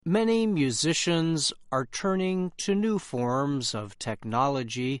Many musicians are turning to new forms of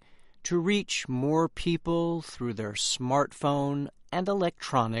technology to reach more people through their smartphone and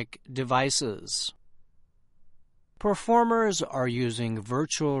electronic devices. Performers are using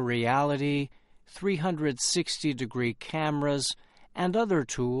virtual reality, 360-degree cameras, and other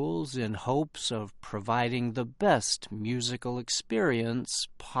tools in hopes of providing the best musical experience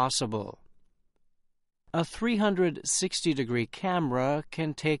possible. A 360-degree camera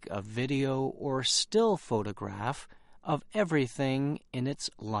can take a video or still photograph of everything in its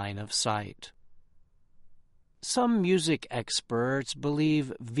line of sight. Some music experts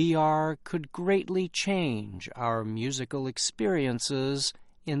believe VR could greatly change our musical experiences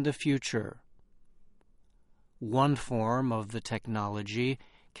in the future. One form of the technology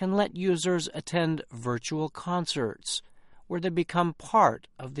can let users attend virtual concerts where they become part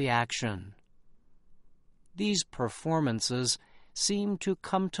of the action. These performances seem to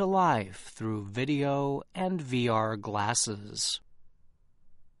come to life through video and VR glasses.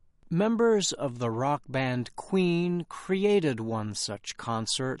 Members of the rock band Queen created one such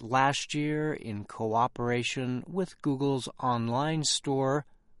concert last year in cooperation with Google's online store,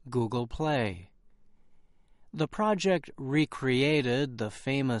 Google Play. The project recreated the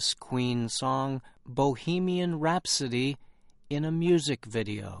famous Queen song Bohemian Rhapsody in a music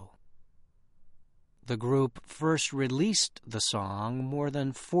video. The group first released the song more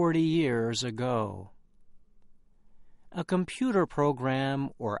than 40 years ago. A computer program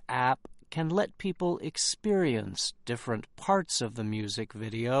or app can let people experience different parts of the music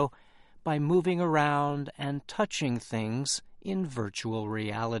video by moving around and touching things in virtual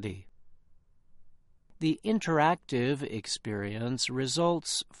reality. The interactive experience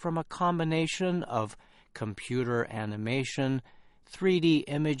results from a combination of computer animation, 3D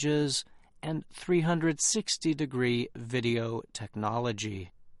images, and 360-degree video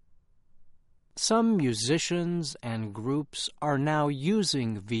technology. Some musicians and groups are now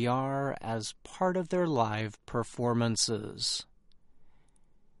using VR as part of their live performances.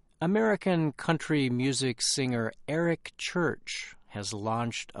 American country music singer Eric Church has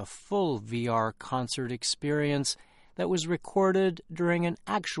launched a full VR concert experience that was recorded during an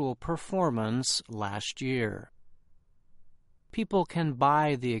actual performance last year. People can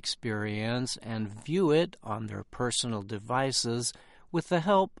buy the experience and view it on their personal devices with the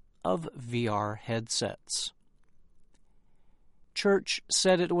help of VR headsets. Church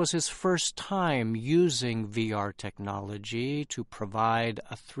said it was his first time using VR technology to provide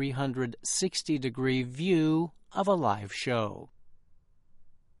a 360-degree view of a live show.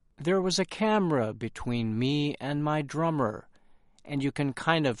 There was a camera between me and my drummer, and you can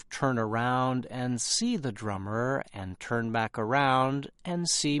kind of turn around and see the drummer and turn back around and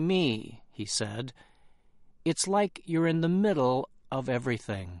see me, he said. It's like you're in the middle of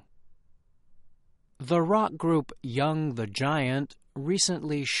everything. The rock group Young the Giant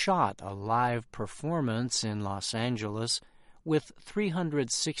recently shot a live performance in Los Angeles with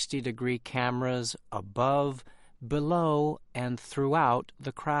 360-degree cameras above, below, and throughout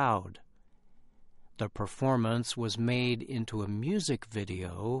the crowd. The performance was made into a music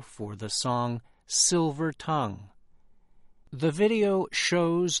video for the song Silver Tongue. The video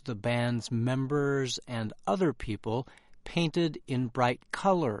shows the band's members and other people painted in bright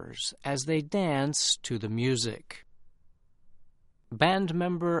colors as they dance to the music. Band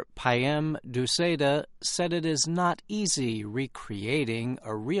member Payam Duseda said it is not easy recreating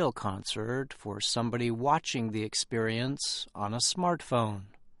a real concert for somebody watching the experience on a smartphone.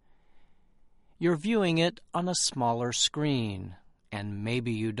 You're viewing it on a smaller screen, and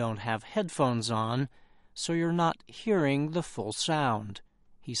maybe you don't have headphones on, so you're not hearing the full sound,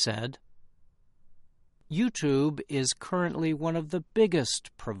 he said. YouTube is currently one of the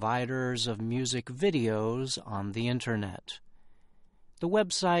biggest providers of music videos on the Internet. The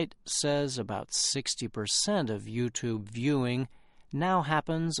website says about 60% of YouTube viewing now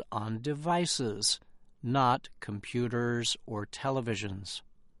happens on devices, not computers or televisions.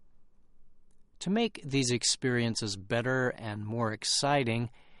 To make these experiences better and more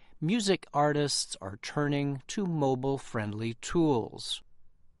exciting, music artists are turning to mobile-friendly tools.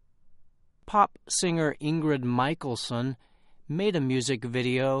 Pop singer Ingrid Michaelson made a music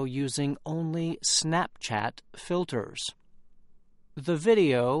video using only Snapchat filters. The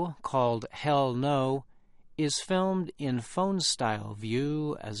video, called Hell No, is filmed in phone-style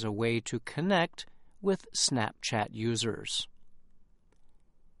view as a way to connect with Snapchat users.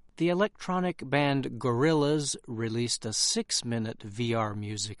 The electronic band Gorillaz released a 6-minute VR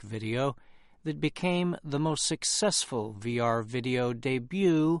music video that became the most successful VR video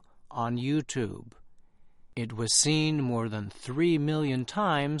debut on YouTube. It was seen more than 3 million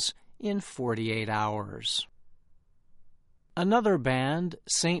times in 48 hours. Another band,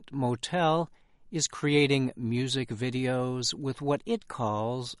 Saint Motel, is creating music videos with what it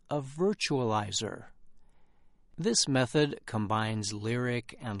calls a virtualizer. This method combines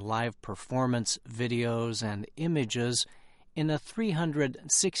lyric and live performance videos and images in a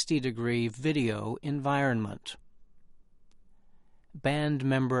 360-degree video environment. Band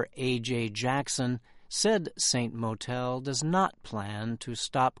member A.J. Jackson said Saint Motel does not plan to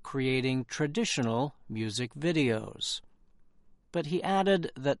stop creating traditional music videos. But he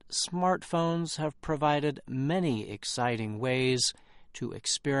added that smartphones have provided many exciting ways to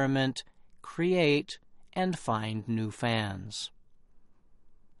experiment, create, and find new fans.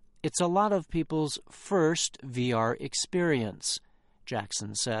 It's a lot of people's first VR experience,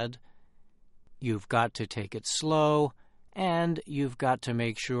 Jackson said. You've got to take it slow, and you've got to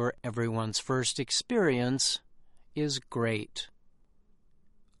make sure everyone's first experience is great.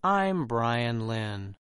 I'm Brian Lynn.